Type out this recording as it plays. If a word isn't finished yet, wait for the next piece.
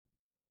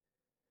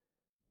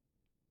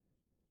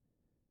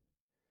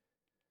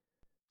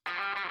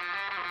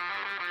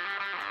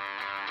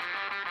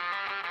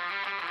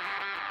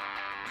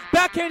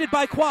backhanded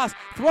by Quas.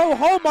 Throw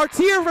home,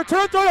 Martier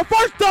return throw to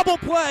first, double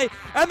play,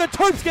 and the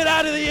Terps get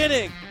out of the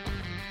inning.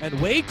 And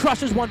Wade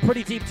crushes one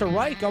pretty deep to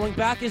right. Going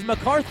back is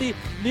McCarthy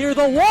near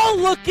the wall,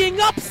 looking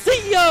up.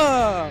 See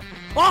ya!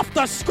 Off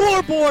the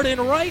scoreboard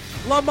in right,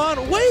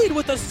 Lamont Wade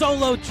with a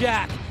solo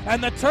jack.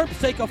 And the Terps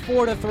take a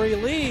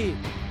 4-3 lead.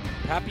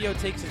 Papio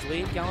takes his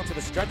lead, Gallant to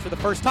the stretch for the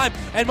first time.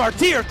 And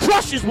Martier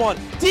crushes one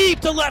deep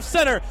to left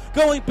center.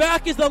 Going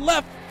back is the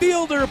left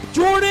fielder,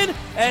 Jordan.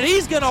 And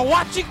he's going to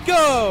watch it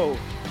go.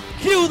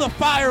 Cue the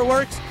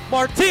fireworks.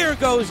 Martier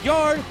goes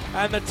yard.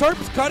 And the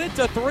Terps cut it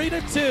to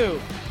 3-2.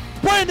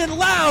 Brandon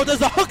Lau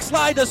does a hook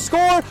slide to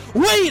score.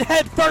 Wade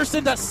head first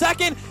into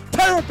second.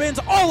 Terrapins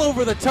all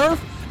over the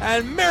turf.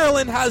 And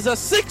Maryland has a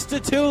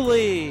 6-2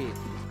 lead.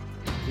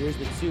 Here's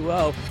the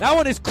 2-0. That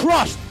one is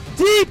crushed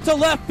deep to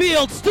left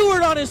field.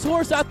 Stewart on his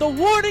horse at the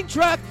warning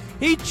track.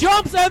 He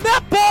jumps, and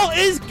that ball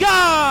is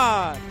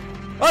gone.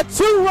 A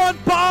 2-run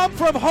bomb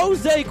from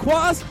Jose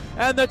Quas,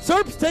 and the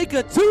Terps take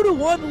a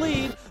 2-1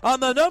 lead on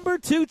the number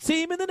 2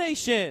 team in the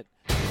nation.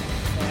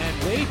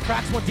 And Wade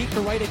cracks one deep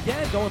to right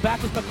again. Going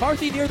back is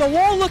McCarthy near the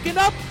wall, looking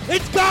up.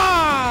 It's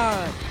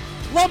gone.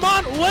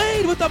 Lamont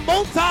Wade with a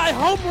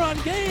multi-home run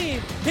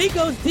game. He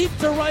goes deep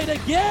to right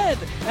again,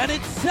 and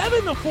it's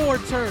 7-4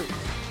 Terps.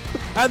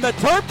 And the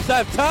Terps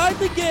have tied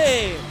the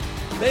game.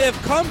 They have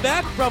come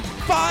back from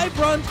 5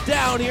 runs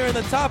down here in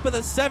the top of the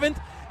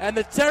 7th, and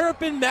the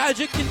Terrapin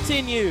magic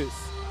continues.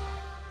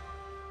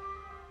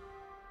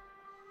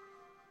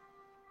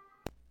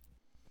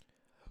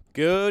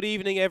 Good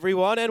evening,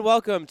 everyone, and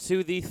welcome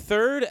to the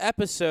 3rd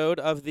episode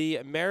of the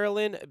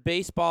Maryland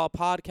Baseball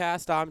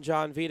Podcast. I'm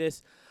John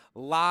Vittas,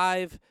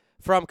 live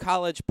from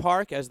College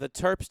Park as the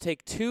Terps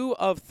take 2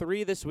 of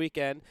 3 this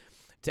weekend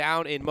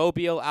down in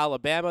Mobile,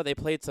 Alabama. They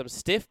played some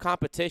stiff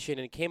competition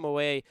and came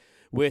away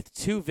with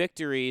 2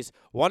 victories,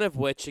 one of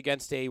which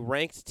against a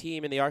ranked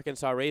team in the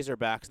Arkansas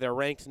Razorbacks. They're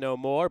ranked no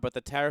more, but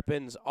the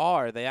Terrapins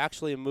are. They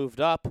actually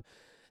moved up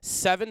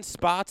 7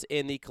 spots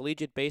in the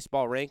collegiate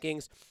baseball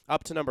rankings,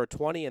 up to number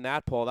 20 in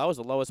that poll. That was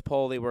the lowest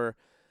poll. They were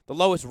the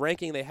lowest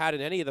ranking they had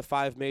in any of the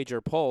 5 major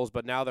polls,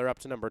 but now they're up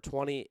to number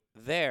 20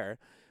 there.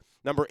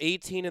 Number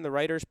 18 in the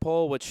writers'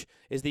 poll, which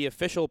is the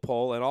official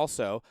poll, and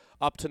also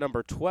up to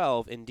number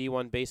 12 in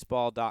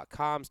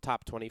D1Baseball.com's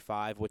top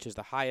 25, which is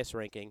the highest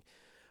ranking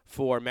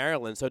for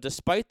Maryland. So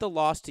despite the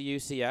loss to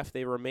UCF,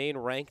 they remain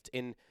ranked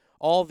in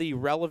all the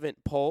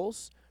relevant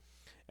polls,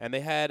 and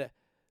they had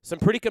some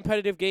pretty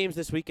competitive games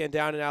this weekend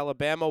down in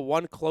Alabama,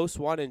 1 close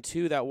one and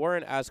 2 that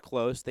weren't as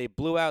close. They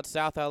blew out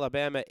South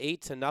Alabama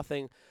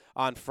 8-0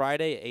 on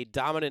Friday, a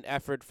dominant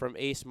effort from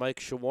ace Mike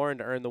Shawarn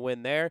to earn the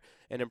win there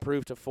and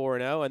improve to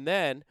 4-0. And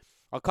then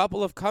a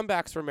couple of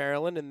comebacks for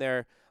Maryland in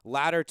their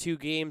latter 2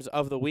 games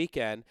of the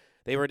weekend.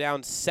 They were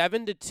down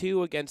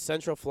 7-2 against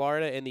Central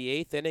Florida in the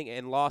 8th inning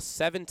and lost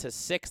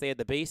 7-6. They had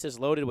the bases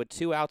loaded with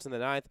 2 outs in the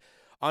 9th,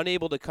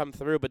 unable to come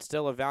through, but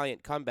still a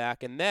valiant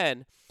comeback. And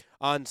then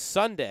on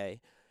Sunday,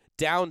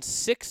 down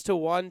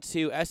 6-1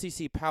 to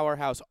SEC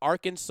powerhouse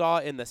Arkansas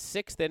in the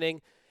 6th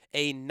inning,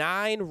 a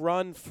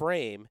 9-run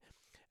frame.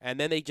 And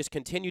then they just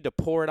continued to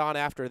pour it on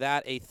after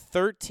that, a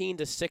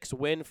 13-6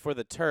 win for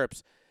the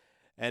Terps.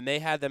 And they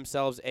had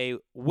themselves a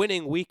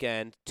winning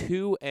weekend,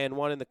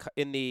 2-1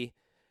 in the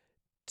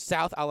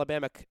South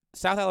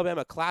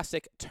Alabama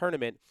Classic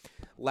tournament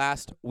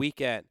last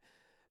weekend.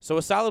 So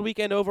a solid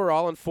weekend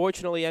overall.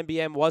 Unfortunately,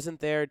 MBN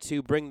wasn't there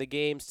to bring the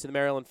games to the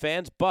Maryland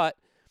fans, but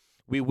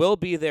we will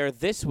be there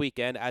this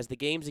weekend as the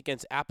games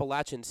against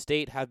Appalachian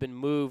State have been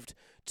moved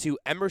to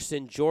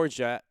Emerson,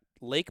 Georgia,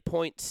 Lake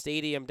Point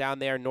Stadium down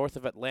there north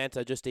of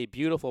Atlanta, just a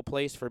beautiful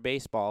place for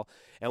baseball.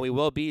 And we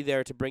will be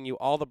there to bring you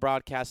all the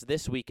broadcasts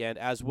this weekend,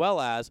 as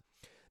well as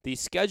the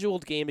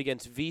scheduled game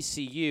against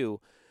VCU,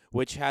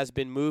 which has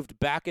been moved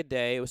back a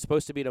day. It was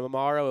supposed to be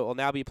tomorrow. It will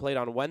now be played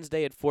on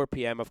Wednesday at 4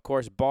 p.m., of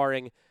course,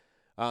 barring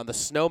the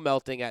snow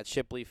melting at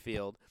Shipley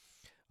Field.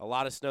 A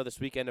lot of snow this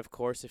weekend, of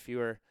course. If you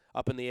were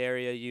up in the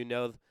area, you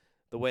know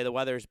the way the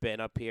weather's been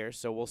up here.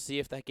 So we'll see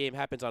if that game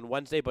happens on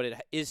Wednesday, but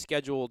it is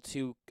scheduled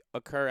to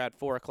occur at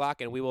 4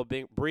 o'clock, and we will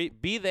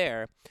be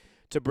there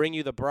to bring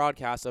you the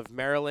broadcast of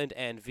Maryland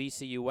and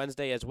VCU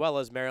Wednesday, as well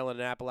as Maryland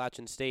and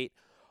Appalachian State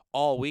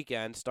all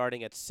weekend,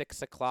 starting at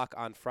 6 o'clock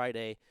on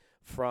Friday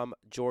from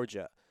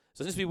Georgia.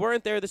 So since we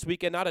weren't there this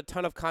weekend, not a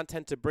ton of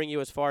content to bring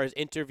you as far as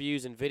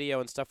interviews and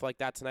video and stuff like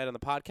that tonight on the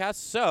podcast.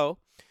 So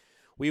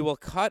we will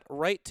cut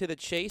right to the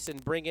chase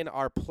and bring in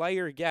our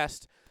player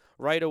guest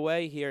right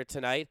away here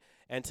tonight.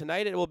 And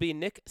tonight it will be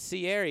Nick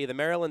Cieri, the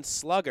Maryland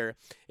slugger,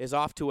 is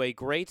off to a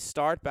great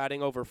start,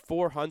 batting over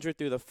 400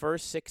 through the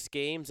first 6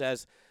 games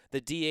as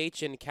the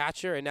DH and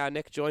catcher. And now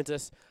Nick joins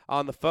us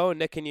on the phone.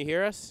 Nick, can you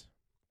hear us?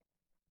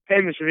 Hey,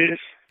 Mr. Vittas.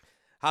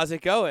 How's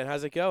it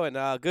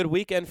going? Good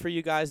weekend for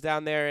you guys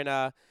down there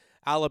in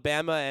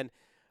Alabama. And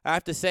I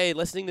have to say,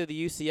 listening to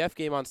the UCF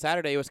game on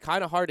Saturday, it was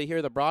kind of hard to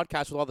hear the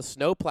broadcast with all the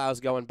snow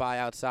plows going by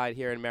outside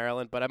here in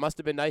Maryland. But it must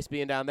have been nice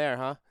being down there,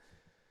 huh?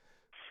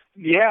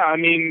 Yeah, I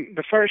mean,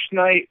 the first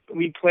night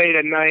we played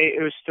at night,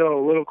 it was still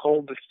a little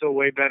cold, but still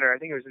way better. I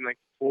think it was in like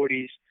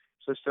 40s,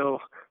 so still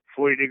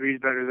 40 degrees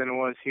better than it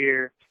was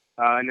here.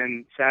 And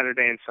then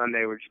Saturday and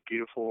Sunday were just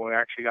beautiful. We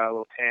actually got a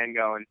little tan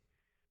going,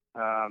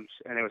 and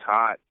it was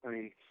hot. I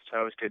mean,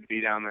 so it was good to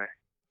be down there.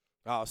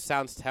 Oh,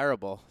 sounds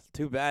terrible.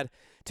 Too bad.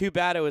 Too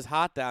bad it was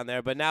hot down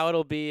there. But now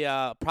it'll be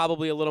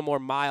probably a little more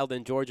mild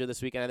in Georgia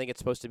this weekend. I think it's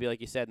supposed to be,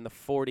 like you said, in the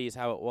 40s,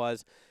 how it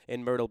was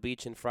in Myrtle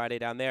Beach and Friday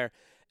down there.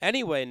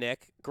 Anyway,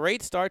 Nick,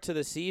 great start to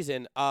the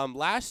season.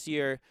 Last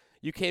year,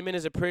 you came in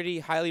as a pretty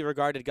highly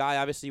regarded guy.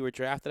 Obviously, you were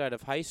drafted out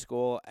of high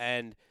school,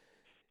 and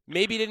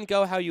maybe didn't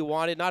go how you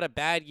wanted. Not a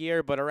bad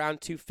year, but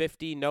around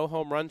 250, no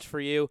home runs for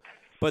you.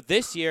 But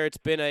this year, it's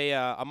been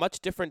a much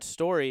different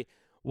story.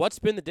 What's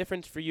been the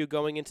difference for you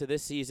going into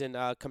this season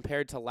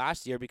compared to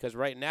last year? Because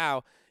right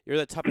now, you're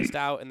the toughest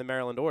out in the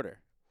Maryland order.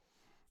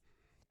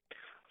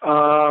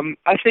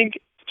 I think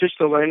just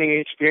the learning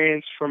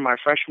experience from my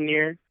freshman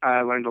year,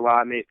 I learned a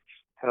lot.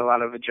 Had a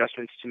lot of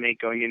adjustments to make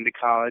going into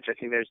college. I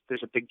think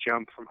there's a big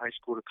jump from high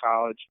school to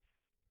college.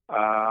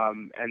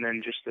 And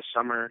then just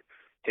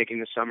taking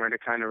the summer to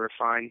kind of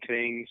refine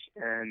things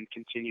and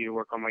continue to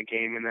work on my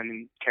game, and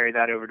then carry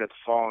that over to the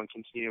fall and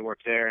continue to work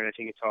there. And I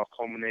think it's all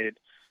culminated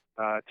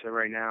to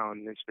right now,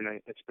 and it's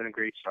been a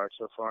great start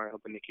so far. I'm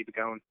hoping to keep it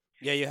going.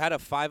 Yeah, you had a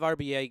 5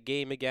 RBI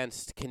game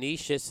against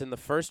Canisius in the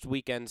first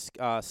weekend's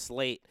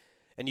slate,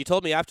 and you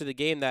told me after the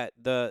game that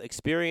the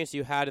experience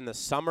you had in the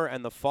summer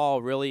and the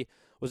fall really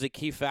was a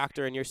key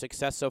factor in your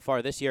success so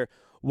far this year.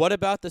 What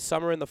about the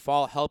summer and the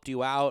fall helped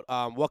you out?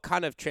 What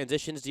kind of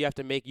transitions do you have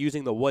to make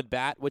using the wood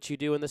bat, which you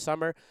do in the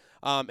summer?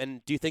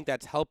 And do you think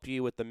that's helped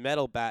you with the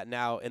metal bat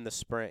now in the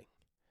spring?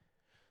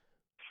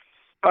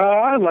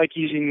 I like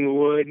using the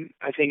wood.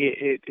 I think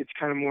it's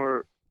kind of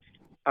more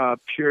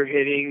pure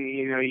hitting.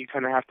 You know, you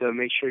kind of have to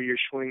make sure your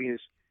swing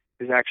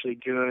is actually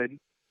good.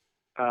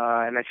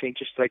 And I think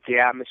just like the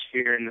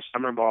atmosphere in the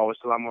summer ball was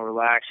a lot more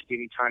relaxed,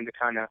 giving time to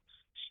kind of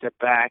step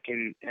back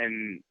and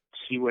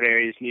see what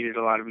areas needed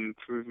a lot of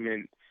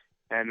improvement.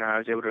 And I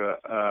was able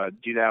to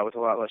do that with a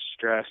lot less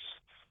stress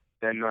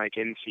than like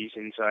in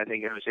season. So I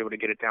think I was able to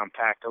get it down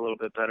packed a little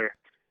bit better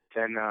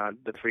than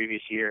the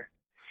previous year.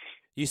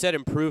 You said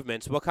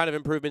improvements. What kind of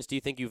improvements do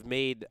you think you've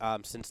made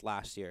since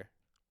last year?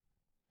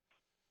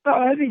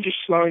 I think just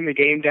slowing the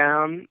game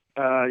down,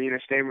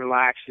 staying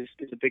relaxed is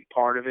a big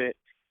part of it.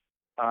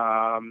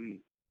 I've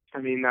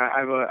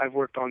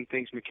worked on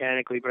things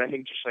mechanically, but I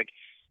think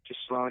just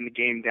slowing the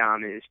game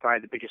down is probably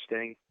the biggest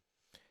thing.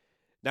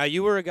 Now,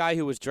 you were a guy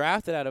who was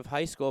drafted out of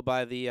high school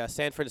by the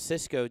San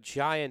Francisco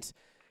Giants.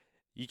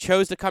 You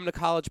chose to come to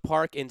College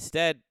Park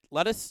instead.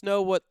 Let us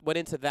know what went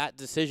into that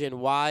decision.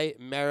 Why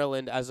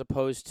Maryland as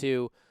opposed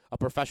to a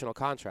professional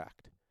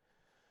contract?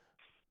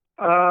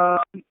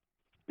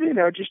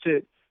 Just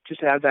to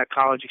have that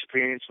college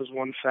experience was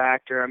one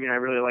factor. I mean, I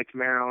really liked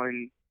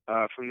Maryland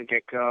from the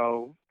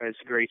get-go. It's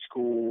a great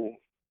school,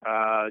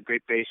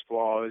 great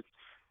baseball.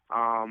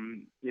 So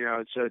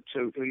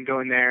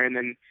going there and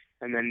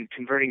then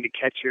converting to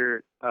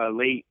catcher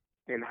late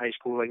in high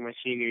school, like my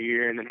senior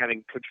year, and then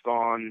having Coach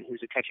Vaughn,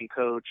 who's a catching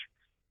coach,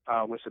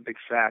 was a big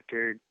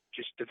factor.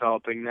 Just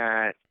developing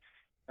that,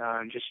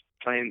 just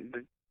playing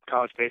the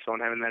college baseball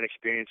and having that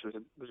experience was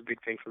a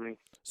big thing for me.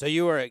 So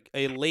you were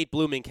a late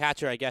blooming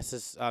catcher, I guess,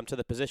 to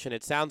the position.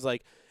 It sounds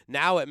like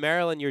now at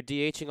Maryland you're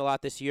DHing a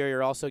lot this year.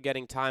 You're also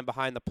getting time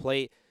behind the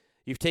plate.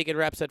 You've taken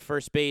reps at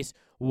first base.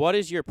 What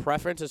is your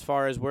preference as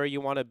far as where you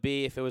want to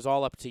be if it was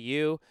all up to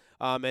you?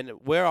 And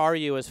where are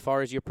you as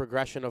far as your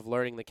progression of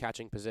learning the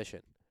catching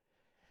position?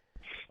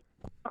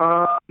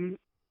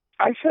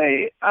 I'd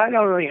say I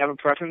don't really have a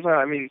preference.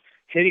 I mean,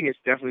 hitting is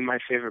definitely my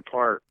favorite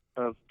part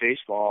of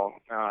baseball.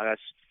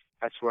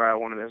 That's where I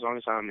want to. As long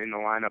as I'm in the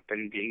lineup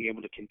and being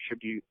able to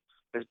contribute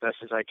as best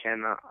as I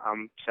can,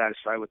 I'm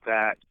satisfied with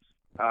that.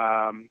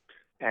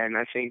 And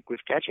I think with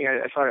catching,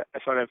 I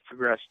thought I've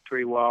progressed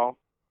pretty well.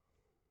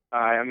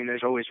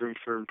 There's always room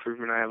for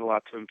improvement. I have a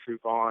lot to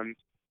improve on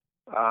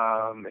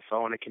if I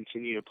want to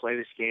continue to play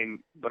this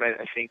game. But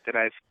I think that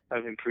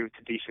I've improved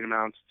a decent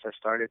amount since I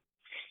started.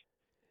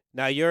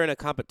 Now, you're in a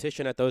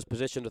competition at those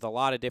positions with a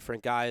lot of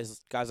different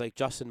guys like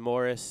Justin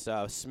Morris,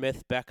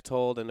 Smith,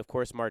 Bechtold, and, of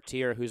course,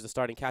 Martier, who's the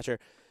starting catcher.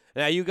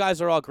 Now, you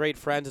guys are all great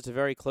friends. It's a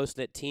very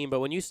close-knit team. But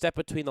when you step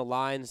between the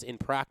lines in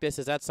practice,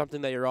 is that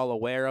something that you're all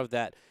aware of,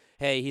 that,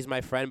 hey, he's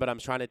my friend, but I'm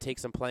trying to take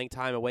some playing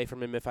time away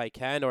from him if I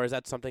can? Or is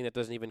that something that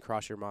doesn't even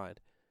cross your mind?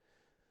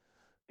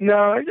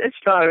 No, it's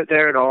not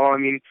there at all. I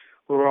mean,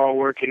 we're all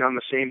working on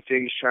the same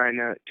things, trying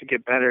to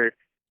get better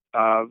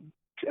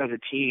as a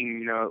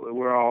team.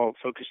 We're all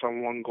focused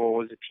on one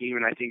goal as a team,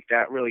 and I think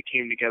that really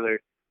came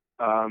together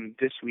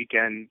this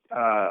weekend,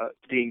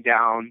 being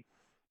down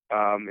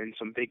in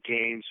some big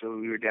games. So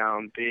we were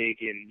down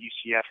big in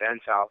UCF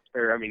and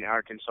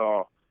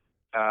Arkansas,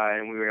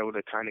 and we were able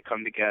to kind of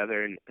come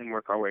together and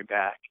work our way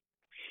back.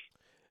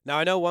 Now,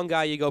 I know one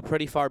guy you go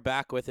pretty far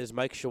back with is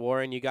Mike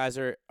Shawaryn. You guys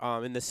are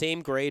in the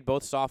same grade,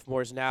 both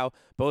sophomores now,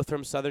 both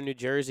from Southern New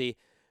Jersey.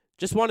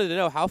 Just wanted to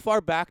know, how far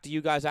back do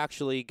you guys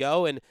actually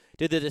go, and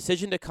did the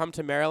decision to come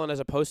to Maryland as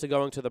opposed to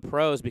going to the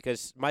pros,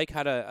 because Mike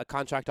had a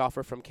contract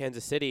offer from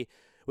Kansas City,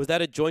 Was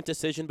that a joint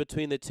decision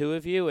between the two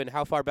of you, and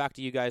how far back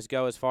do you guys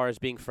go as far as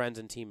being friends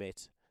and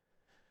teammates?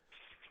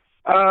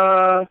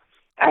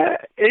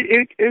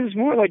 It was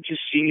more like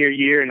just senior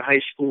year in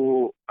high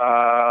school.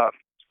 I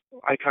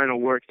kind of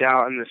worked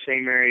out in the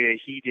same area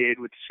he did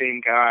with the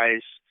same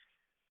guys.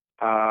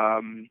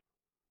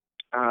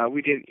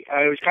 We didn't.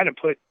 I was kind of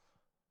put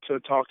to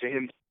talk to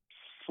him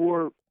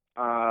through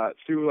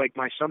like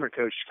my summer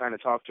coach. Kind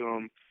of talked to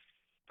him,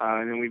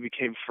 and then we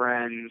became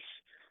friends.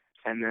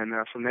 And then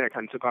from there, it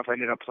kind of took off. I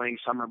ended up playing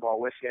summer ball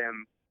with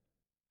him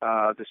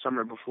the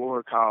summer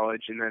before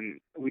college, and then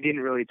we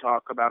didn't really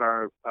talk about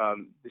our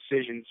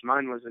decisions.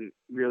 Mine wasn't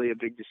really a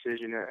big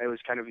decision. It was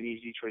kind of an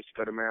easy choice to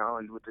go to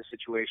Maryland with the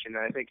situation.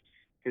 And I think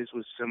his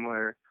was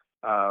similar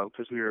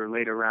because we were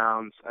later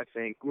rounds. I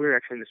think we were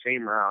actually in the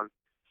same round,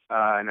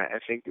 and I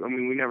think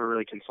we never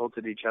really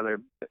consulted each other.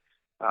 But,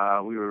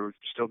 we were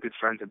still good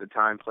friends at the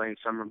time playing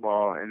summer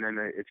ball, and then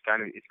it's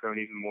grown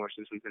even more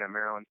since we've been at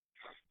Maryland.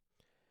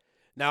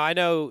 Now, I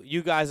know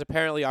you guys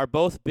apparently are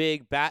both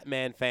big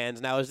Batman fans.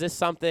 Now, is this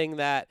something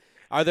that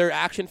 – are there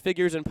action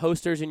figures and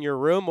posters in your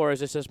room, or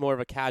is this just more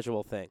of a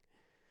casual thing?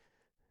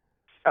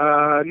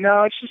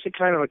 No, it's just a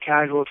kind of a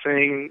casual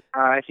thing.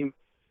 I think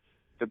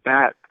the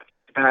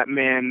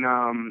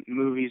Batman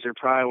movies are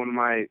probably one of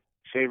my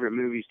favorite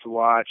movies to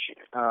watch.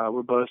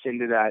 We're both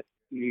into that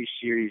new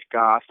series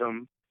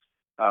Gotham,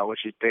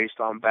 which is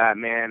based on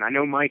Batman. I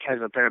know Mike has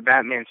a pair of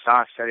Batman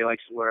socks that he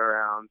likes to wear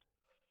around.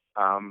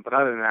 But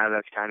other than that,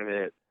 that's kind of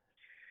it.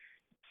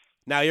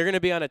 Now, you're going to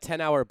be on a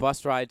 10-hour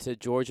bus ride to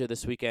Georgia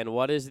this weekend.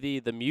 What is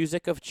the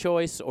music of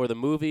choice or the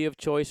movie of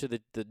choice or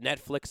the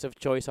Netflix of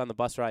choice on the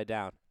bus ride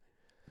down?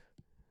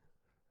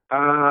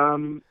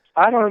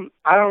 I don't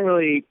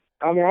really,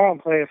 I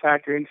don't play a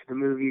factor into the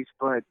movies,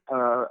 but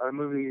a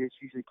movie that's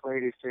usually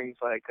played is things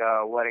like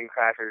Wedding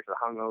Crashers or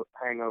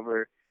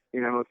Hangover,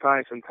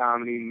 probably some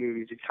comedy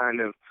movies to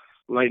kind of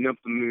lighten up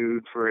the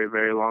mood for a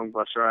very long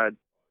bus ride.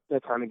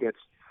 That kind of gets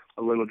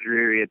a little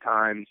dreary at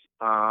times.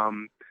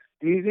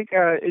 Music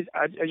is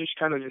I just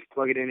kind of just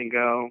plug it in and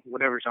go,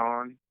 whatever's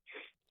on.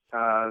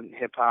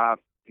 Hip hop,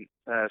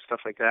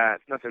 stuff like that.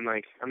 Nothing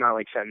like I'm not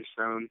like set in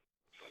stone.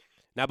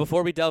 Now,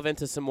 before we delve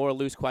into some more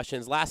loose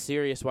questions, last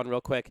serious one,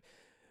 real quick.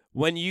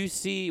 When you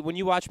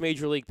watch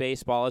Major League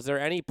Baseball, is there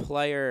any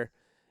player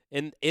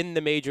in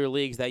the major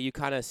leagues that you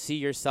kind of see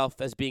yourself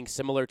as being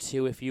similar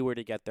to if you were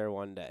to get there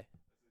one day?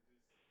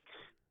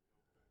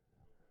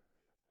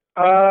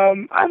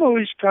 I've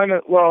always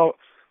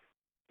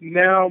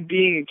now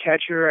being a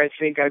catcher, I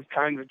think I've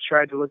kind of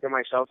tried to look at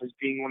myself as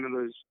being one of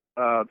those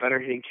better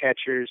hitting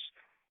catchers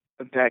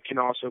that can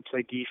also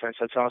play defense.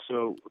 That's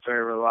also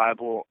very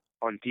reliable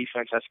on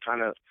defense. That's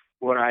kind of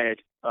what I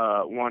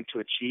want to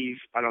achieve.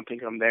 I don't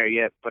think I'm there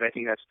yet, but I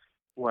think that's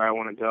where I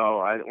want to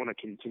go. I want to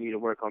continue to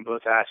work on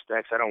both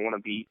aspects. I don't want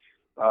to be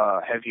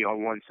heavy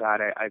on one side.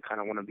 I kind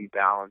of want to be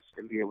balanced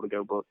and be able to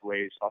go both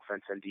ways,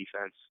 offense and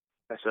defense.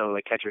 So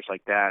like catchers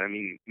like that. I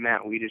mean,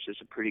 Matt Vittas is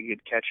a pretty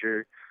good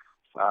catcher.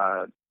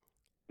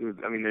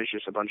 There's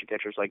just a bunch of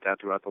catchers like that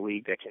throughout the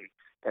league that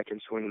can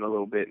swing it a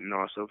little bit and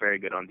also very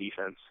good on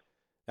defense.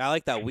 I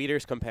like that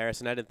Wieters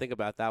comparison. I didn't think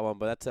about that one,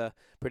 but that's a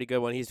pretty good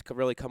one. He's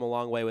really come a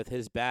long way with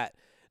his bat.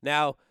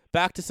 Now,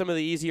 back to some of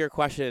the easier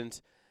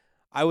questions.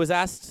 I was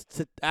asked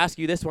to ask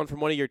you this one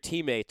from one of your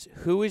teammates.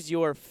 Who is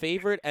your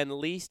favorite and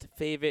least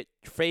favorite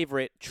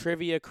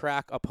Trivia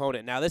Crack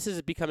opponent? Now, this is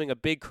becoming a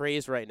big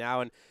craze right now,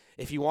 and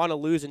if you want to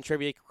lose in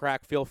Trivia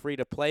Crack, feel free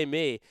to play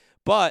me.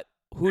 But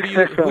who do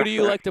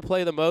you like to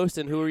play the most,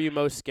 and who are you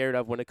most scared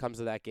of when it comes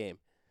to that game?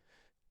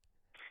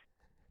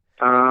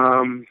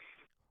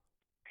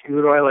 Who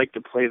do I like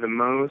to play the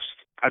most?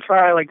 I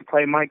probably like to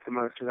play Mike the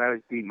most because I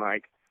always beat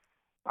Mike.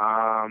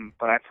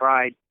 But I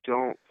probably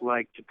don't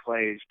like to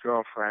play his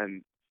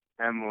girlfriend,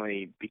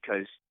 Emily,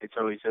 because it's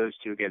always those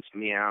two against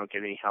me. I don't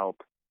get any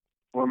help.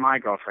 Or my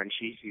girlfriend.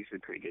 She's usually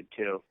pretty good,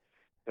 too.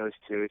 Those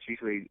two. It's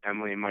usually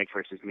Emily and Mike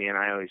versus me, and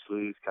I always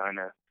lose, kind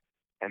of.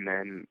 And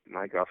then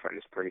my girlfriend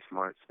is pretty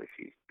smart, so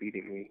she's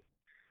beating me,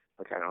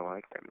 which I don't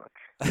like that much.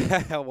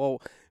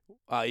 Well,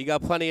 you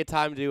got plenty of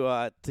time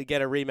to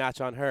get a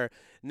rematch on her.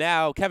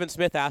 Now, Kevin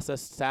Smith asked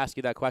us to ask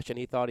you that question.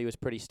 He thought he was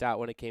pretty stout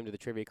when it came to the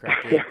Trivia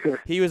Crack game.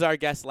 He was our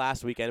guest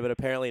last weekend, but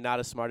apparently not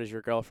as smart as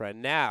your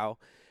girlfriend. Now,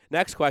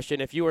 next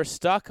question. If you were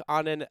stuck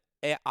on an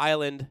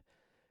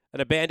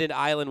abandoned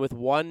island with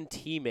one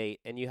teammate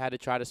and you had to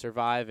try to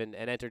survive and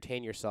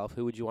entertain yourself,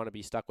 who would you want to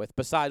be stuck with?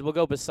 We'll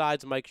go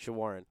besides Mike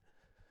Shawarren.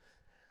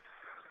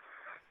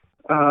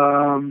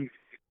 I'm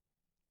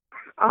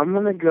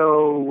gonna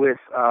go with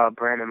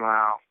Brandon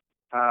Lau.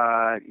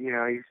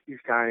 He's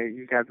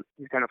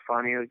kind of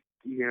funny.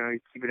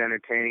 He's keep it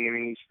entertaining. I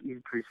mean, he's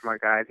a pretty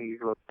smart guy. I think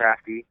he's a little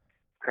crafty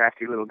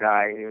little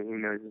guy who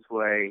knows his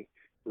way.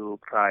 Who will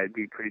probably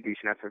be pretty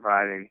decent at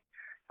surviving.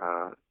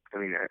 I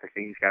think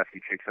he's got a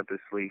few tricks up his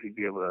sleeve. He'd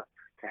be able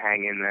to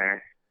hang in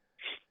there.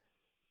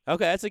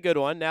 Okay, that's a good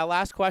one. Now,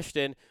 last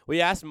question.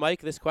 We asked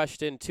Mike this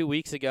question 2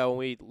 weeks ago when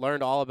we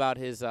learned all about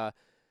his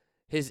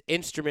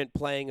instrument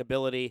playing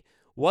ability.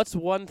 What's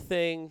one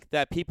thing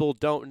that people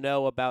don't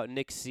know about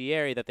Nick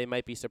Cieri that they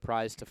might be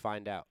surprised to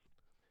find out?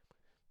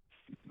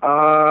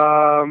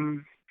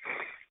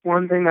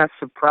 One thing that's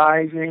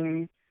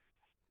surprising,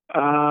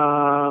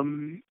 I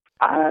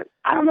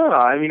don't know.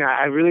 I mean,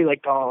 I really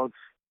like dogs.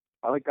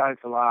 I like dogs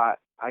a lot.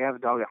 I have a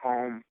dog at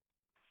home.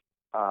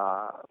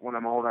 When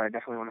I'm older, I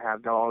definitely want to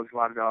have dogs, a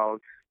lot of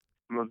dogs.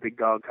 I'm a big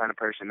dog kind of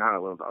person, not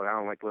a little dog. I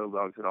don't like little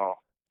dogs at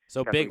all.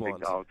 So Definitely big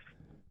ones. dogs.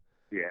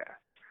 Yeah.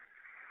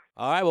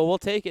 All right, well, we'll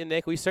take it,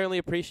 Nick. We certainly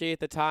appreciate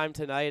the time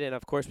tonight, and,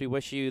 of course, we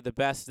wish you the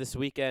best this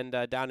weekend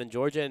down in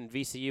Georgia and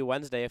VCU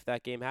Wednesday if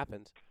that game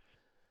happens.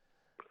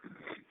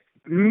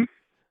 Mm-hmm.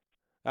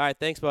 All right,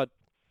 thanks, bud.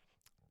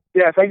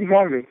 Yeah, thank you for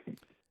having me.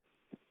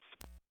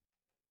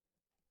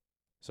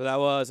 So that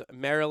was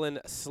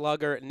Maryland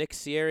slugger Nick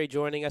Cieri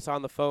joining us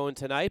on the phone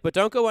tonight. But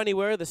don't go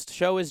anywhere. The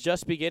show is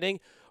just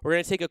beginning. We're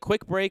going to take a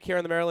quick break here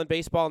on the Maryland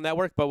Baseball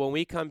Network. But when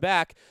we come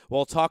back,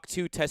 we'll talk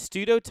to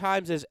Testudo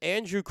Times'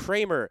 Andrew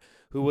Kramer,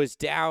 who was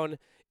down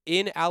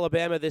in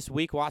Alabama this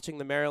week watching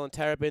the Maryland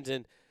Terrapins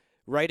and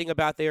writing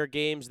about their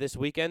games this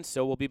weekend.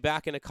 So we'll be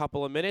back in a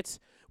couple of minutes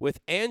with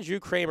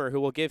Andrew Kramer,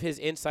 who will give his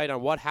insight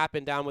on what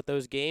happened down with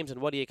those games and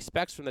what he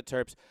expects from the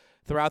Terps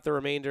throughout the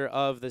remainder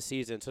of the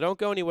season. So don't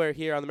go anywhere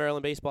here on the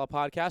Maryland Baseball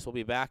Podcast. We'll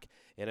be back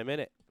in a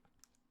minute.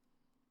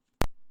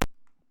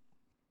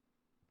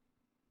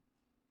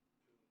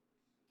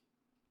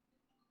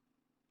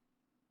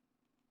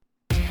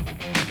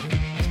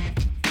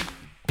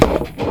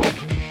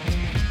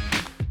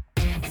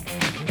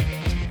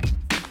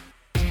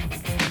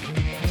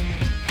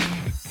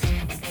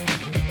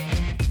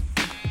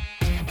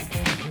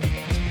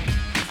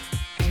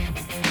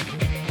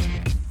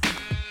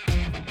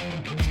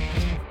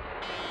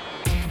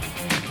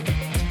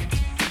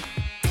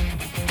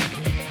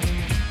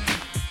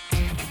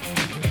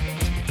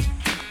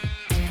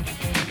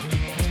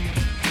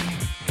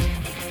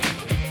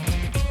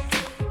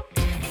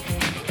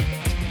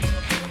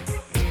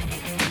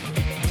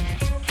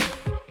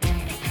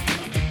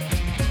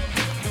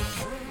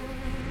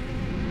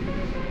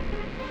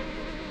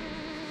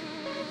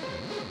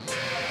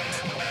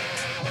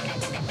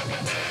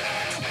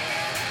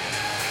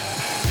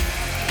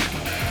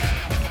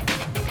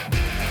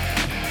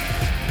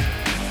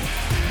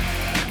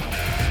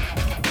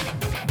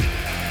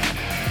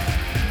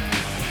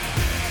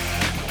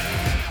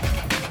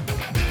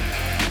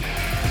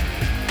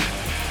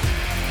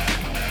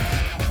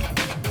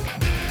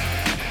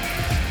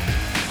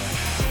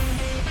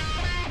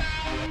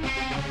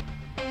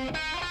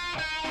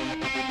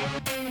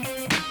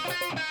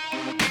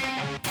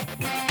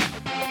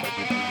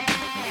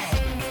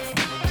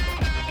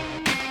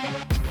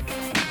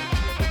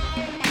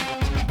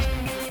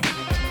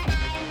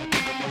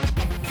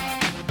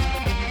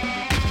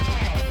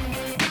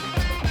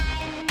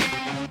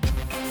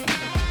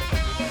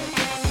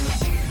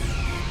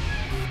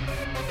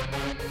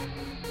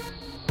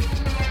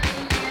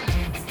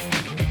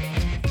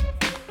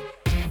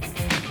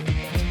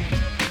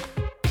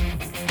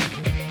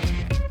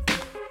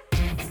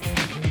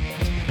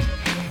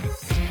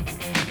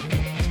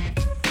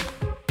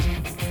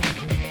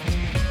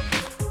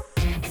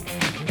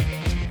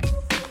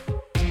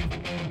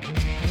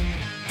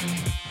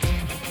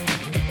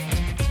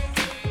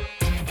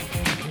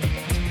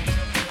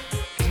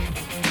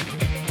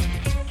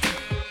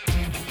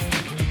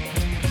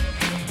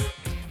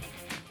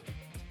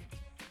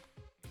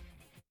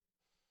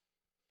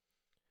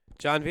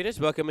 John Vittas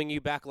welcoming you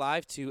back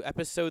live to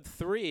episode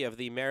 3 of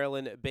the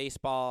Maryland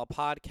Baseball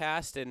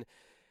Podcast. And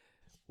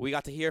we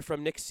got to hear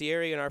from Nick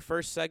Cieri in our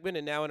first segment,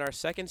 and now in our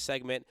second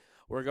segment,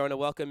 we're going to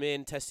welcome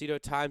in Testudo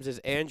Times'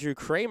 Andrew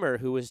Kramer,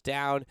 who was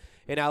down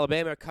in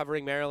Alabama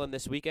covering Maryland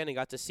this weekend and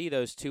got to see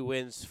those 2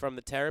 wins from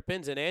the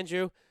Terrapins. And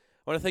Andrew,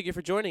 I want to thank you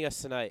for joining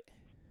us tonight.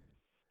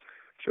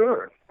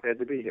 Sure. Glad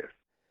to be here.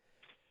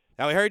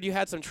 Now, we heard you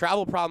had some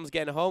travel problems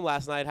getting home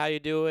last night. How you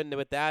doing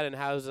with that, and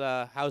how's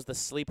the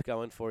sleep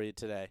going for you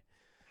today?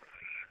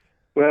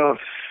 Well,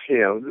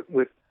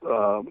 with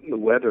the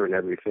weather and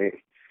everything,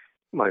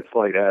 my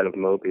flight out of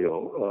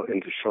Mobile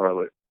into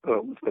Charlotte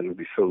was going to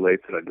be so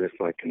late that I'd miss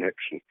my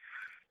connection.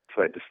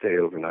 So I had to stay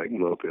overnight in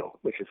Mobile,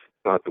 which is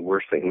not the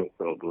worst thing in the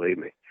world, believe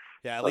me.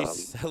 Yeah, at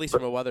least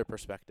from a weather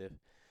perspective.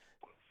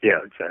 Yeah,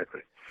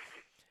 exactly.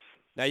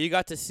 Now, you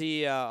got to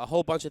see a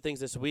whole bunch of things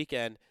this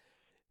weekend.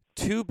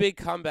 2 big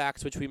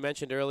comebacks, which we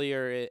mentioned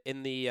earlier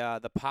in the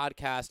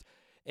podcast.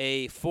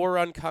 A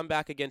 4-run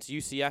comeback against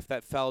UCF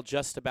that fell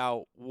just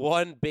about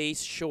 1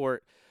 base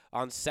short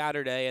on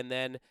Saturday, and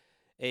then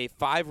a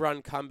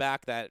 5-run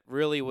comeback that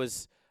really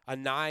was a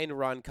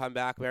 9-run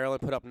comeback.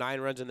 Maryland put up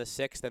 9 runs in the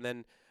 6th and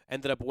then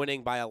ended up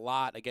winning by a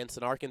lot against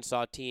an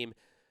Arkansas team.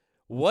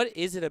 What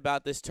is it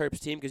about this Terps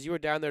team, because you were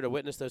down there to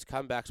witness those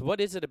comebacks, what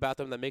is it about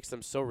them that makes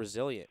them so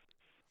resilient?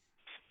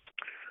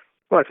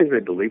 Well, I think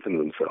they believe in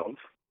themselves,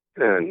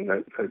 and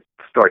that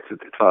starts at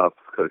the top,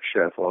 Coach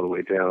Chef, all the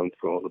way down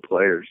for all the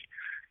players.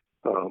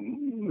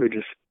 They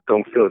just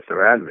don't feel that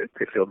they're out of it.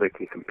 They feel they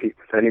can compete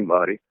with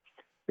anybody.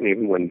 And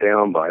even when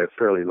down by a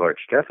fairly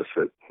large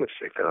deficit, which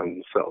they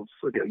found themselves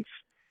against,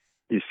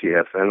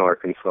 UCF and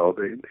Arkansas,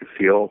 they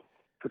feel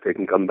that they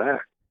can come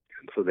back,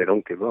 and so they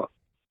don't give up.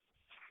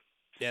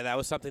 Yeah, that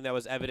was something that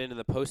was evident in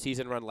the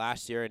postseason run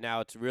last year, and now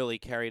it's really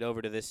carried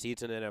over to this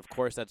season. And, of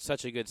course, that's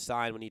such a good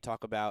sign when you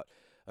talk about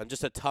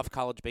just a tough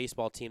college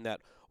baseball team that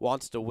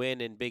wants to win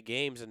in big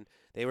games, and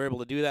they were able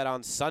to do that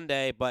on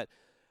Sunday. But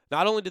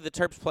not only did the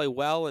Terps play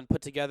well and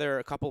put together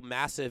a couple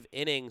massive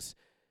innings,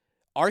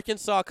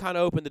 Arkansas kind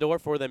of opened the door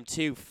for them,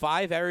 too.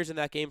 5 errors in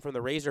that game from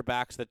the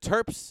Razorbacks. The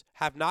Terps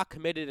have not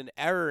committed an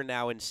error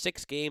now in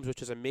 6 games,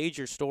 which is a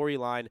major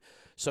storyline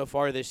so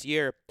far this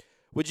year.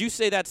 Would you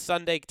say that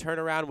Sunday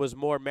turnaround was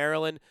more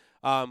Maryland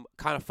kind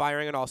of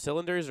firing on all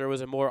cylinders, or was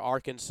it more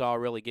Arkansas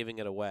really giving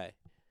it away?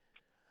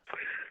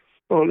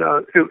 Well,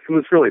 no, it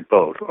was really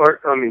both.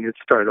 It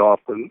started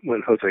off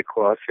when Jose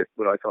Cross hit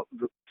what I thought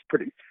was a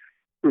pretty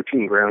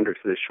routine grounder to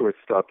the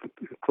shortstop,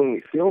 who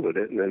cleanly fielded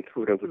it and then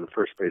threw it over the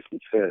first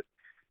baseman's head.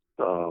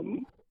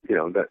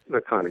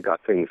 That kind of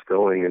got things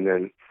going, and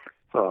then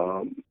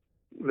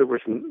there were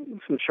some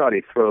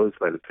shoddy throws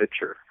by the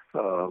pitcher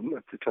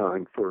at the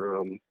time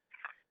for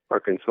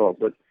Arkansas,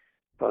 but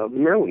the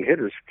Maryland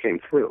hitters came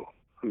through.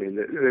 I mean,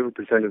 they were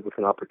presented with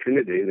an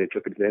opportunity, and they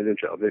took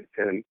advantage of it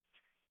and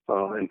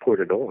poured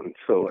it on.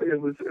 So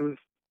it was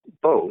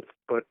both,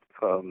 but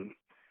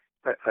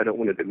I don't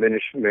want to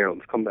diminish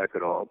Maryland's comeback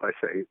at all by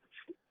saying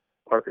it's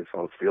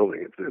Arkansas's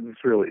fielding. It was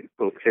really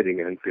both hitting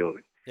and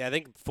fielding. Yeah, I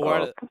think four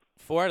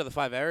out of the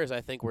 5 errors,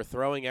 I think, were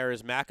throwing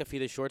errors. McAfee,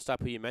 the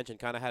shortstop who you mentioned,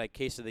 kind of had a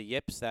case of the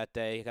yips that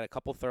day. He got a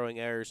couple throwing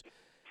errors.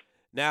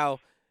 Now,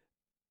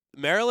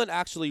 Maryland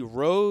actually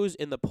rose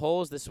in the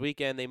polls this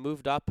weekend. They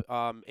moved up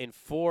in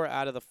 4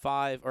 out of the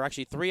 5, or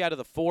actually 3 out of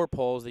the 4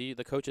 polls. The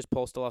coaches'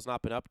 poll still has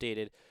not been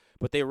updated.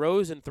 But they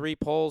rose in 3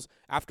 polls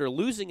after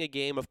losing a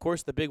game. Of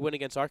course, the big win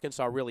against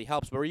Arkansas really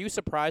helps. But were you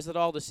surprised at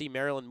all to see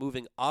Maryland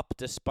moving up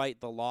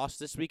despite the loss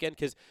this weekend?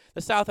 Because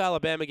the South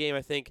Alabama game,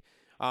 I think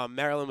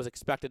Maryland was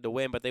expected to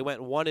win, but they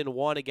went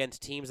 1-1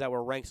 against teams that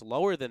were ranked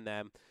lower than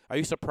them. Are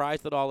you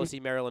surprised at all to see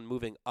Maryland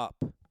moving up?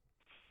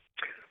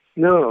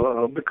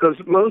 No, because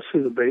most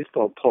of the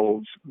baseball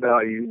polls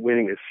value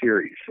winning a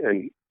series,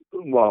 and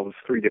while it was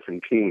 3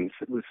 different teams,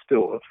 it was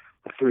still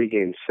a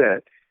 3-game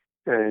set,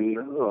 and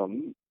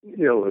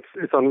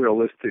it's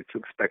unrealistic to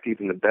expect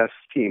even the best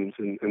teams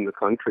in the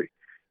country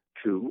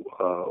to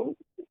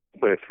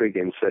win a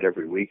 3-game set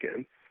every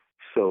weekend.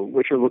 So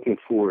what you're looking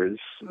for is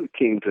a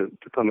team to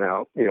come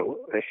out,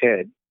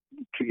 ahead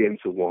 2 games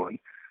to 1,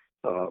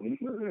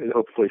 and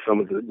hopefully some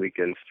of the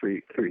weekends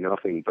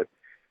 3-0, but.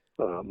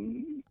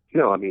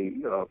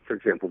 For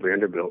example,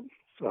 Vanderbilt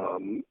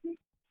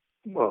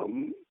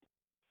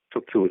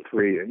took 2 or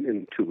 3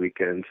 in 2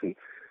 weekends, and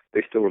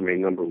they still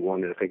remain number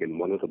 1, I think, in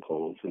one of the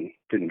polls, and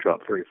didn't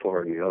drop very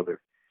far in the other.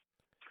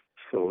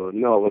 So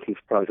no, I wasn't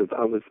surprised.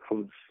 I was,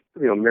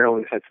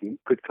 Maryland had some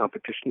good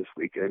competition this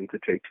weekend to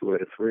take 2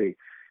 out of 3.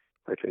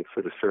 I think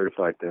sort of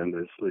certified them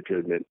as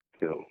legitimate,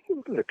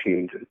 a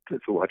team to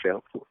watch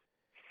out for.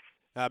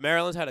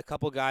 Maryland's had a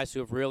couple guys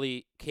who have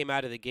really came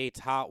out of the gates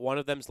hot. One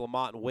of them is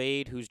Lamont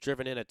Wade, who's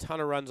driven in a ton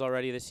of runs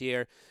already this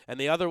year. And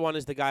the other one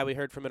is the guy we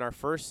heard from in our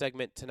first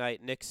segment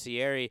tonight, Nick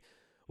Cieri.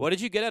 What did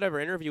you get out of our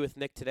interview with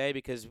Nick today?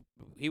 Because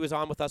he was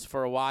on with us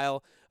for a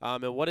while.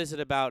 And what is it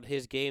about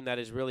his game that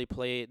has really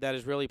played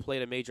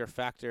a major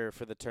factor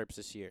for the Terps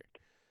this year?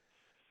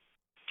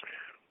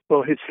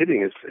 Well, his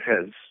hitting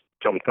has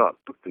jumped up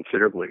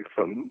considerably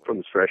from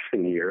his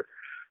freshman year.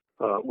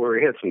 Where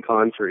he had some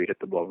times where he hit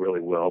the ball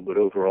really well, but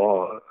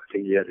overall, I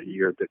think he had a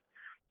year that,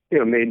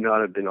 may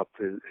not have been up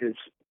to his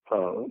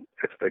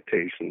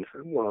expectations.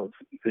 Well,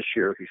 this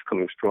year he's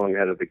coming strong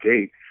out of the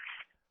gate.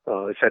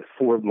 He's had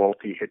 4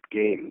 multi-hit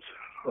games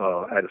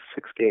out of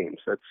 6 games.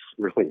 That's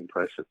really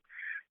impressive.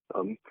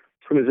 From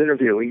his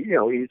interview,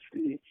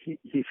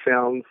 he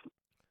sounds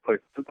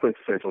like the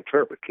quintessential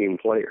Terp, a team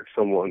player,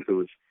 someone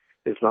who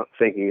is not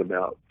thinking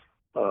about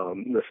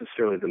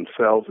necessarily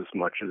themselves as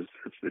much as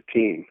the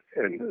team,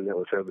 and that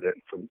was evident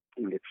from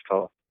Nick's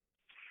talk.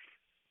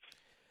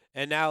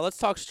 And now let's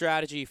talk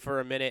strategy for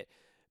a minute.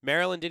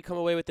 Maryland did come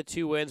away with the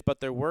 2 wins, but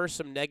there were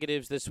some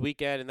negatives this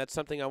weekend, and that's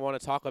something I want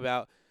to talk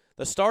about.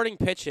 The starting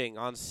pitching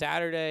on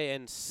Saturday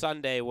and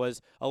Sunday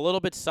was a little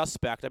bit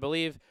suspect. I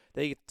believe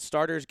the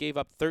starters gave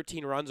up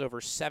 13 runs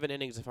over 7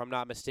 innings, if I'm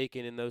not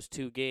mistaken, in those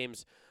 2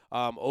 games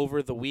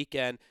over the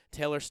weekend.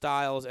 Taylor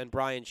Stiles and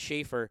Brian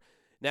Schaefer.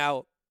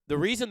 Now, the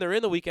reason they're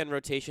in the weekend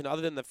rotation,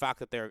 other than the fact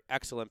that they're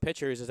excellent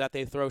pitchers, is that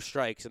they throw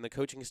strikes, and the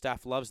coaching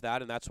staff loves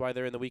that, and that's why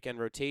they're in the weekend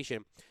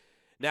rotation.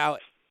 Now,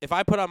 if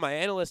I put on my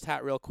analyst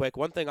hat real quick,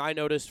 one thing I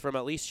noticed from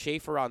at least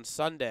Schaefer on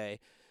Sunday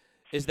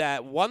is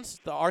that once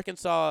the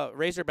Arkansas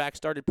Razorbacks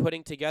started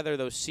putting together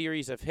those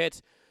series of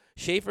hits,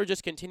 Schaefer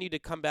just continued to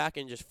come back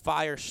and just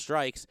fire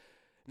strikes.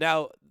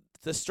 Now,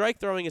 the strike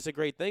throwing is a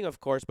great thing, of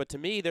course, but to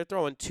me, they're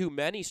throwing too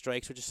many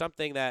strikes, which is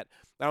something that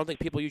I don't think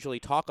people usually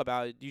talk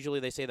about. Usually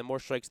they say the more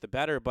strikes, the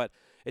better, but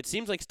it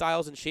seems like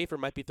Stiles and Schaefer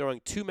might be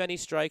throwing too many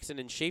strikes, and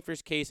in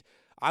Schaefer's case,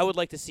 I would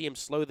like to see him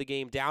slow the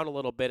game down a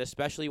little bit,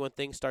 especially when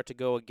things start to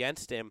go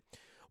against him.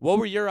 What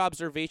were your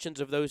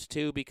observations of those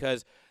two?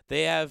 Because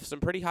they have some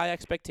pretty high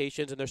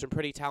expectations, and there's some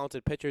pretty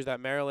talented pitchers that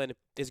Maryland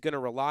is going to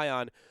rely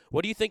on.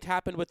 What do you think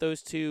happened with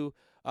those two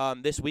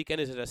this weekend?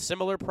 Is it a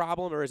similar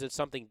problem, or is it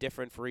something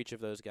different for each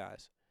of those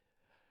guys?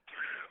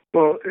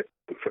 Well,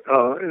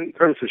 in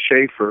terms of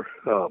Schaefer,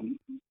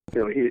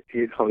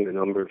 he hung a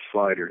number of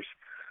sliders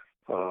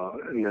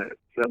in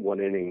that one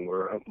inning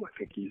where I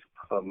think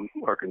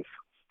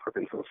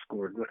Arkansas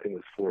scored, I think it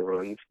was 4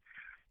 runs.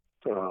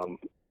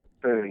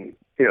 And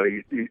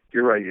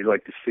you're right. You'd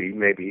like to see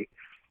maybe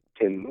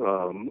him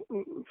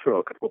throw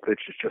a couple of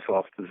pitches just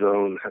off the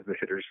zone, have the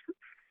hitters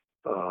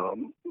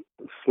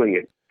swing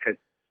it at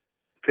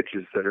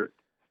pitches that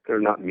are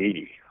not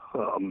meaty.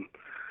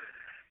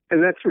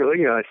 And that's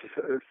really,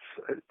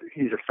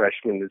 he's a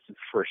freshman. It's his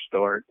first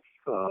start.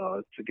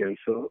 It's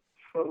against a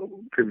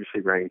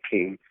previously ranked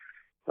team.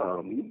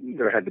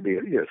 There had to be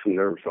some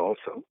nerves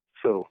also.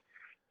 So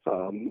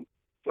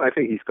I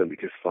think he's going to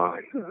be just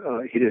fine.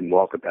 He didn't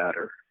walk a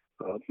batter.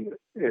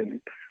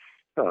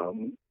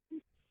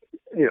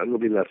 There'll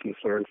be lessons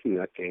learned from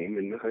that game,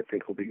 and I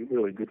think he'll be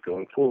really good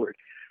going forward.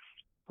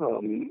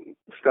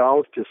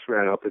 Styles just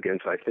ran up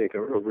against, I think, a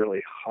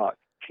really hot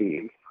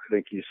team. I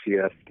think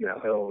UCF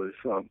now is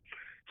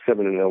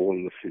 7-0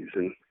 in the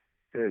season,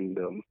 and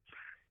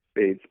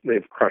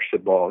they've crushed the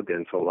ball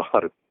against a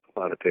lot of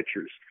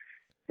pitchers,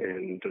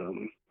 and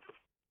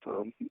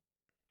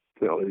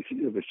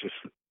it was just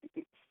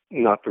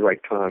not the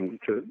right time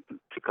to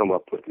come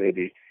up with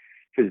maybe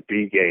his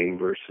B game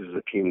versus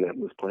a team that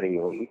was playing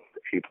on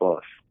A+.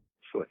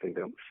 So I think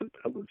that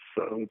was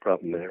the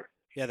problem there.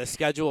 Yeah, the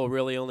schedule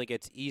really only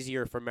gets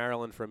easier for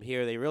Maryland from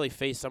here. They really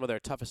face some of their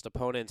toughest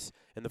opponents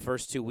in the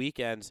first 2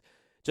 weekends.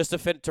 Just to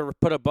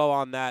put a bow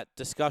on that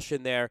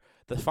discussion there,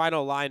 the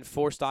final line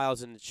for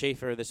Styles and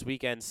Schaefer this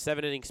weekend: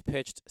 7 innings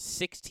pitched,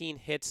 16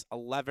 hits,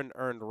 11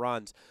 earned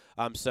runs.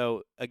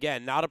 So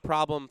again, not a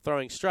problem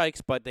throwing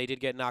strikes, but they did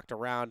get knocked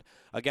around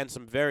against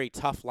some very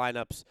tough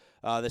lineups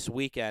this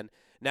weekend.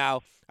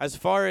 Now, as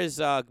far as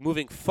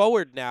moving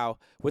forward now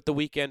with the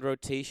weekend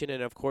rotation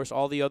and, of course,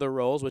 all the other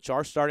roles, which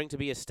are starting to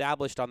be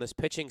established on this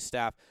pitching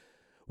staff,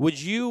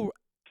 would you,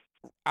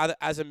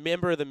 as a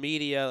member of the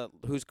media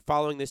who's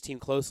following this team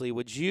closely,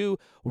 would you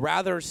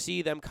rather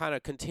see them kind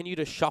of continue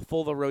to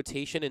shuffle the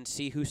rotation and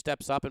see who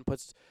steps up and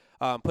puts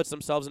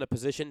themselves in a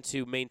position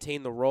to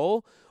maintain the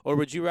role, or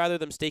would you rather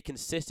them stay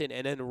consistent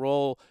and then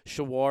roll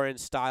Shawaryn,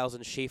 Styles,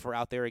 and Schaefer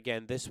out there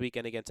again this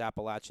weekend against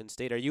Appalachian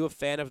State? Are you a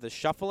fan of the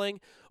shuffling,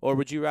 or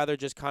would you rather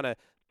just kind of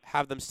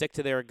have them stick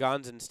to their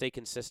guns and stay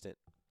consistent?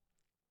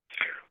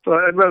 Well,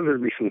 I'd rather there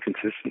be some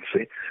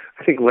consistency.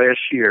 I think last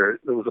year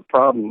there was a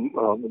problem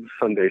with the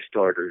Sunday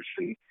starters,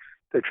 and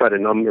they tried a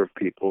number of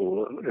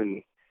people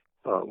and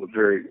with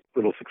very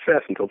little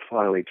success until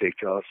finally Jake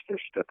Jostner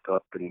stepped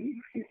up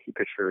and he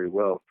pitched very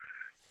well.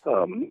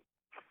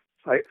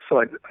 I'd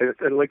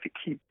like to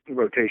keep the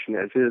rotation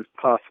as is,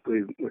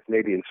 possibly with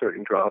maybe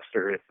inserting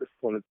Jostner if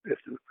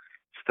the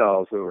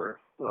Styles or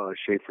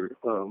Schaefer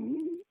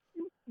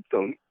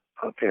don't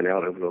pan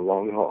out over the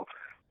long haul.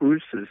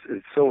 Bruce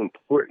is so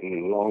important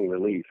in long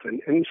relief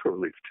and short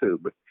relief too,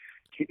 but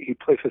he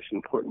plays such an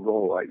important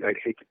role. I'd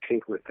hate to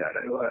tinker with that.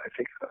 I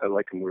think I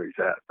like him where he's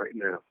at right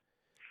now.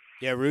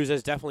 Yeah, Ruse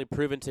has definitely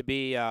proven to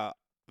be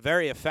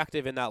very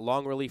effective in that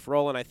long relief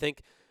role, and I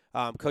think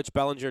Coach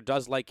Bellinger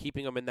does like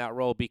keeping him in that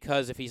role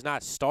because if he's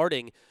not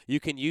starting, you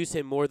can use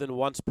him more than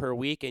once per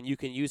week, and you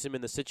can use him in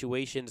the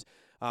situations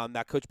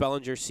that Coach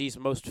Bellinger sees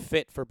most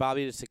fit for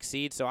Bobby to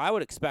succeed. So I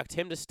would expect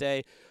him to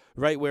stay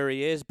right where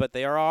he is, but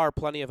there are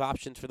plenty of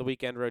options for the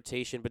weekend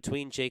rotation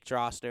between Jake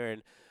Jostner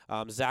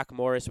and Zach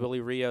Morris, Willie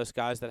Rios,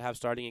 guys that have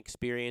starting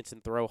experience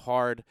and throw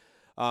hard.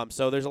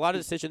 So there's a lot of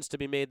decisions to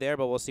be made there,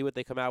 but we'll see what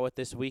they come out with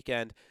this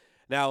weekend.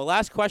 Now,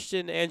 last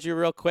question, Andrew,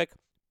 real quick.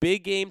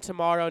 Big game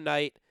tomorrow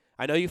night.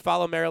 I know you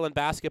follow Maryland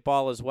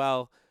basketball as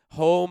well.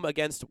 Home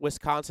against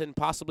Wisconsin,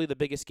 possibly the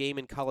biggest game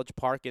in College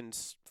Park in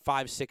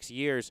 5-6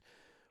 years.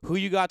 Who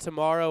you got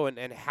tomorrow,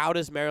 and how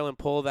does Maryland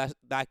pull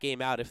that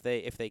game out if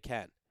they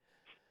can?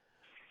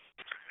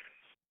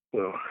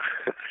 Well,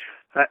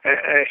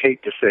 I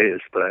hate to say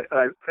this, but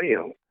I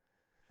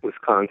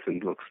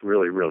Wisconsin looks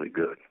really, really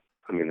good.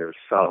 I mean, they're a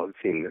solid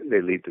team.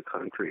 They lead the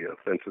country in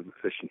offensive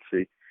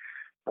efficiency.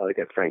 They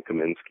got Frank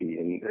Kaminsky,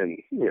 and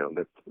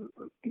that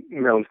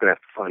Maryland's going to have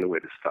to find a way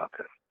to stop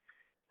him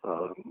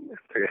if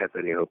they have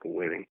any hope of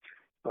winning.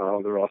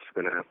 They're also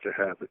going to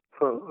have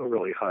a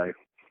really high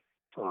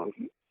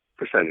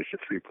percentage of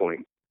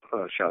three-point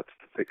shots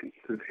that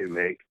they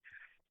make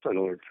in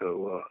order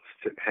to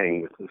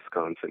hang with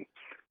Wisconsin.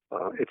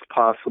 It's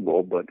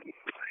possible, but I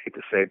hate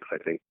to say it, but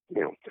I think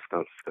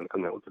Wisconsin's going to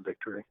come out with a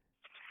victory.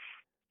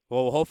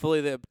 Well,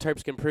 hopefully the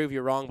Terps can prove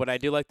you wrong, but I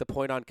do like the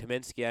point on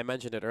Kaminsky. I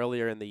mentioned it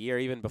earlier in the year,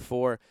 even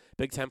before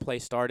Big Ten play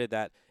started,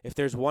 that if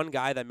there's one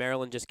guy that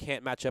Maryland just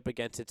can't match up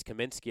against, it's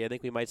Kaminsky. I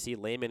think we might see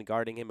Lehman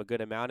guarding him a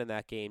good amount in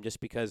that game just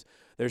because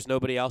there's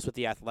nobody else with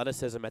the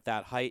athleticism at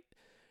that height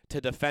to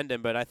defend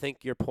him. But I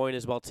think your point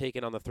is well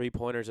taken on the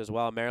three-pointers as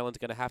well. Maryland's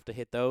going to have to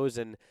hit those,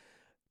 and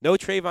No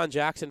Trayvon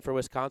Jackson for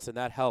Wisconsin.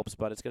 That helps,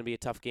 but it's going to be a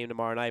tough game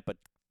tomorrow night. But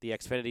the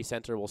Xfinity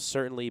Center will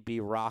certainly be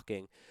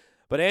rocking.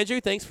 But,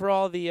 Andrew, thanks for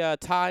all the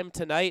time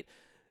tonight.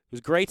 It was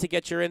great to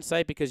get your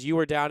insight because you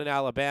were down in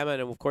Alabama,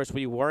 and, of course,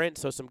 we weren't,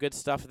 so some good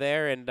stuff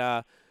there.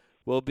 And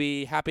we'll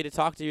be happy to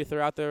talk to you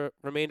throughout the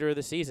remainder of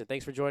the season.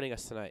 Thanks for joining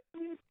us tonight.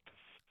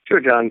 Sure,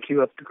 John. Keep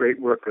up the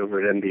great work over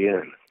at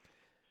MBN.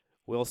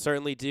 We'll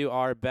certainly do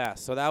our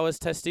best. So that was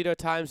Testudo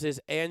Times'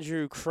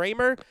 Andrew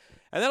Kramer.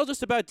 And that'll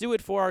just about do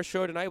it for our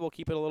show tonight. We'll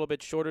keep it a little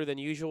bit shorter than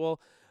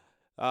usual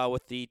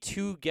with the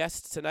two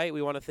guests tonight.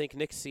 We want to thank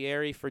Nick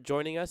Cieri for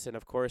joining us, and,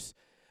 of course,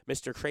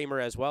 Mr. Kramer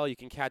as well. You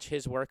can catch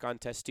his work on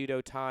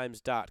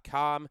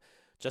testudotimes.com.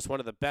 Just one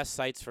of the best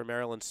sites for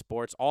Maryland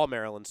sports, all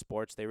Maryland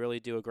sports. They really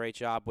do a great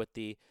job with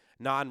the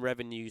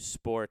non-revenue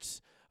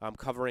sports,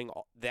 covering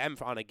them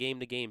on a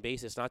game-to-game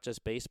basis, not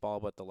just baseball,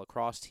 but the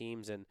lacrosse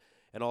teams and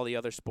all the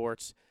other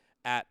sports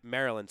at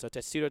Maryland. So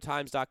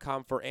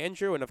testudotimes.com for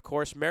Andrew, and, of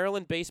course,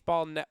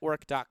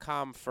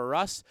 MarylandBaseballNetwork.com for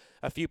us.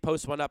 A few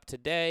posts went up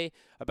today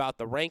about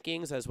the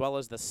rankings as well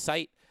as the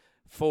site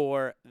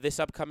for this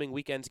upcoming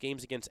weekend's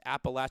games against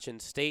Appalachian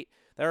State.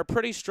 They're a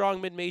pretty strong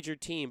mid-major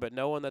team, but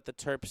no one that the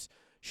Terps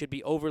should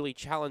be overly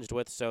challenged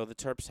with, so the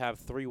Terps have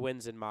 3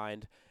 wins in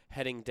mind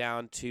heading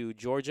down to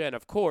Georgia. And,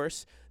 of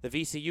course, the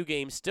VCU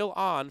game still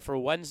on for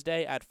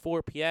Wednesday at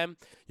 4 p.m.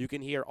 You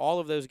can hear all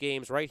of those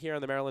games right here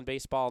on the Maryland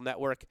Baseball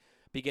Network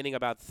beginning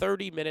about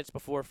 30 minutes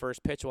before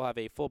first pitch. We'll have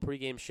a full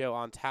pregame show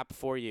on tap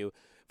for you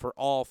for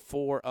all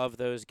 4 of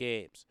those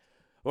games.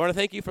 I want to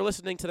thank you for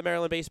listening to the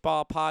Maryland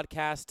Baseball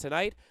Podcast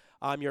tonight.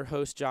 I'm your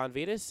host, John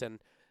Vittas, and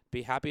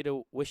be happy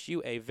to wish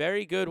you a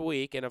very good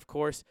week. And, of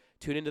course,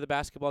 tune into the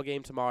basketball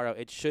game tomorrow.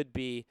 It should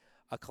be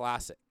a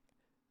classic.